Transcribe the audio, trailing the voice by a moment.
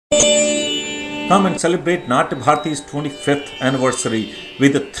Come and celebrate Natya Bharati's 25th anniversary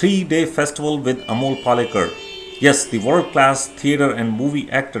with a 3-day festival with Amol Palekar. Yes, the world-class theatre and movie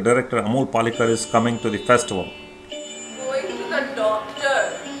actor-director Amol Palekar is coming to the festival. Going to the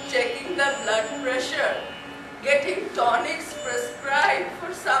doctor, checking the blood pressure, getting tonics prescribed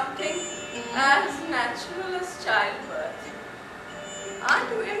for something as natural as childbirth. Aren't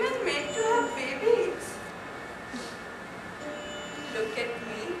women made to have babies? Look at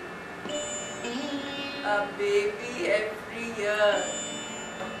me. A baby every year.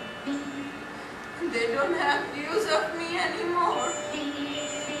 They don't have views of me anymore.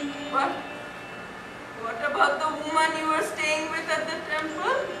 But what about the woman you were staying with at the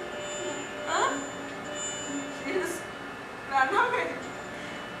temple? Huh? She's run away.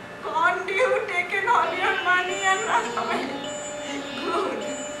 Conned you, taken all your money and run away. Good.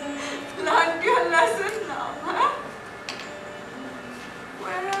 Learned your lesson now, huh?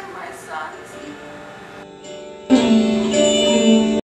 Where are my sons?